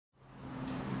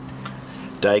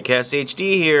Diecast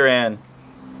HD here, and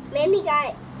Big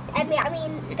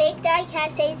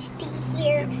Diecast HD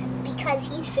here because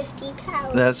he's 50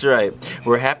 pounds. that's right.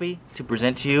 We're happy to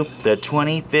present to you the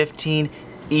 2015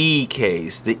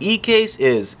 E-Case. The E-Case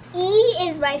is... E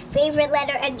is my favorite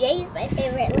letter and J is my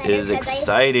favorite letter. It is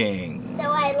exciting.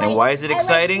 And why is it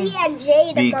exciting? I like E and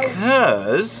J the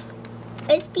because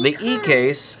the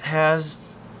E-Case has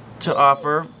to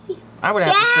offer, I would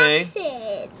have to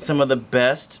say, some of the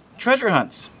best treasure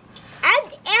hunts.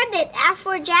 And it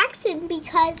for Jackson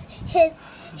because his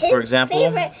for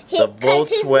example, the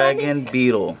Volkswagen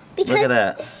Beetle. Look at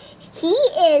that. He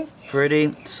is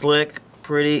pretty slick,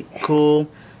 pretty cool.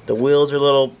 The wheels are a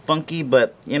little funky,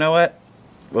 but you know what?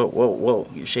 Whoa, whoa, whoa!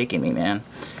 You're shaking me, man.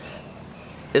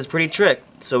 It's pretty trick.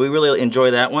 So we really enjoy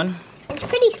that one. It's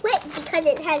pretty slick because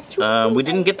it has two. We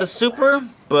didn't get the Super,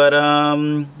 but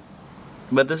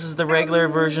this is the regular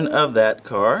version of that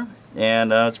car,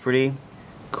 and it's pretty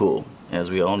cool, as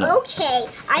we all know. Okay,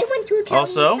 I want to tell you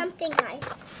something nice.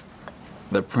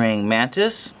 The praying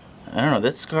mantis. I don't know.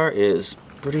 This car is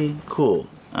pretty cool.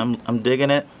 I'm digging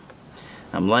it.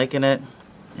 I'm liking it,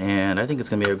 and I think it's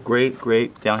gonna be a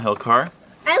great downhill car.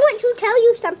 I want to tell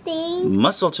you something.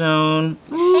 Muscle tone.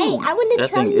 Hey, I want to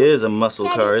tell you. That thing is a muscle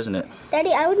car, isn't it?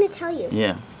 Daddy, I want to tell you.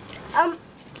 Yeah.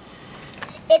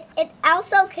 It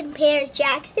also compares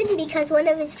Jackson because one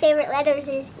of his favorite letters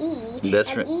is E.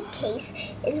 That's right.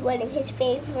 E-Case is one of his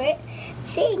favorite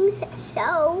things.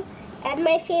 So, and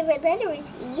my favorite letter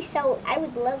is E, so I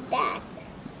would love that.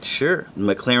 Sure.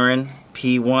 McLaren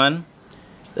P1.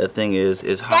 That thing is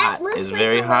hot. That looks it's like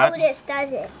very a hot. Lotus,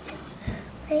 does it?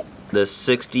 Right. The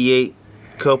 68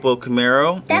 Copo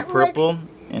Camaro in purple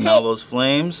and all those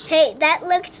flames. Hey, that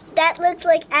looks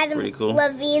like Adam cool.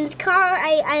 Levine's car.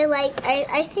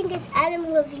 I think it's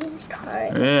Adam Levine's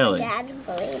car. Really? Like Adam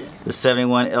Levine. The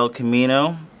 71 El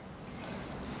Camino.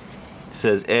 It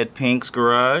says Ed Pink's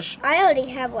garage. I already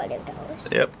have one of those.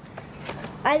 Yep.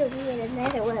 I don't need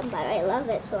another one, but I love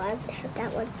it, so I have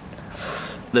that one.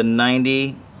 The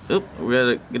 90. Oop, we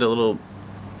gotta get a little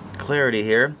clarity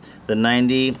here. The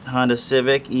 90 Honda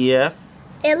Civic EF.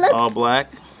 It looks all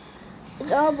black.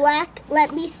 It's all black.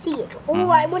 Let me see it. Oh,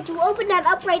 I want to open that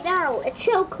up right now. It's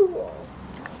so cool.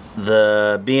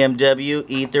 The BMW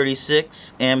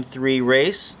E36 M3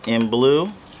 Race in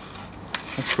blue.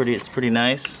 That's pretty. It's pretty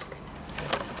nice.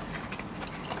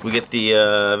 We get the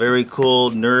very cool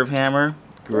Nerve Hammer.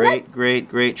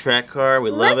 Great track car.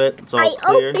 We love it. It's all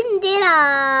clear. I opened it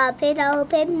up. It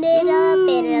opened it up.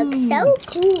 It looks so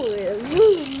cool.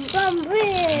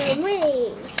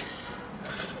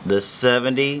 The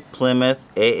 70 Plymouth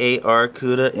AAR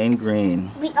Cuda in green.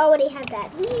 We already have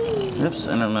that. Oops,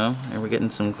 I don't know. Are we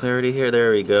getting some clarity here? There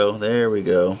we go. There we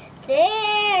go.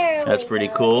 That's pretty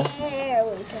cool. There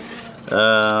we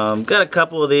go. Got a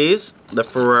couple of these. The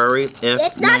Ferrari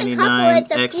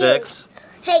F99XX.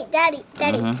 Hey, Daddy,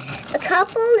 a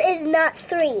couple is not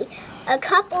 3. A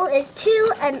couple is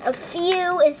 2, and a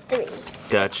few is 3.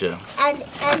 Gotcha. And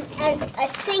a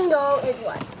single is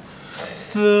 1.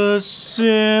 The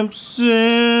Simpsons.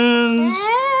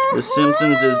 The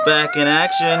Simpsons is back in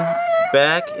action.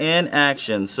 Back in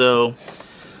action. So,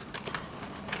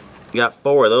 got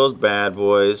 4 of those bad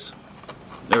boys.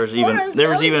 There was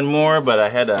even more, but I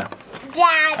had to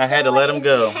let them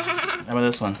go. How about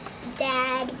this one?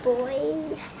 Dad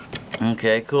boys.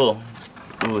 Okay, cool.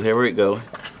 Ooh, here we go.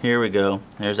 Here we go.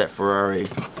 There's that Ferrari.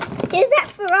 There's that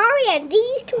Ferrari and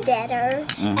these together.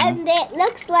 And it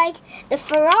looks like the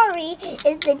Ferrari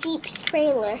is the Jeep's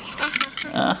trailer.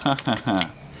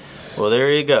 Well,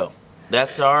 there you go.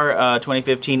 That's our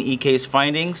 2015 E-Case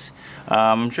findings.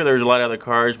 I'm sure there's a lot of other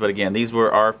cars, but again, these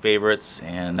were our favorites,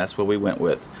 and that's what we went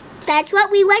with. That's what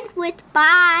we went with.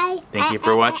 Bye. Thank you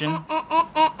for watching.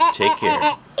 Take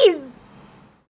care.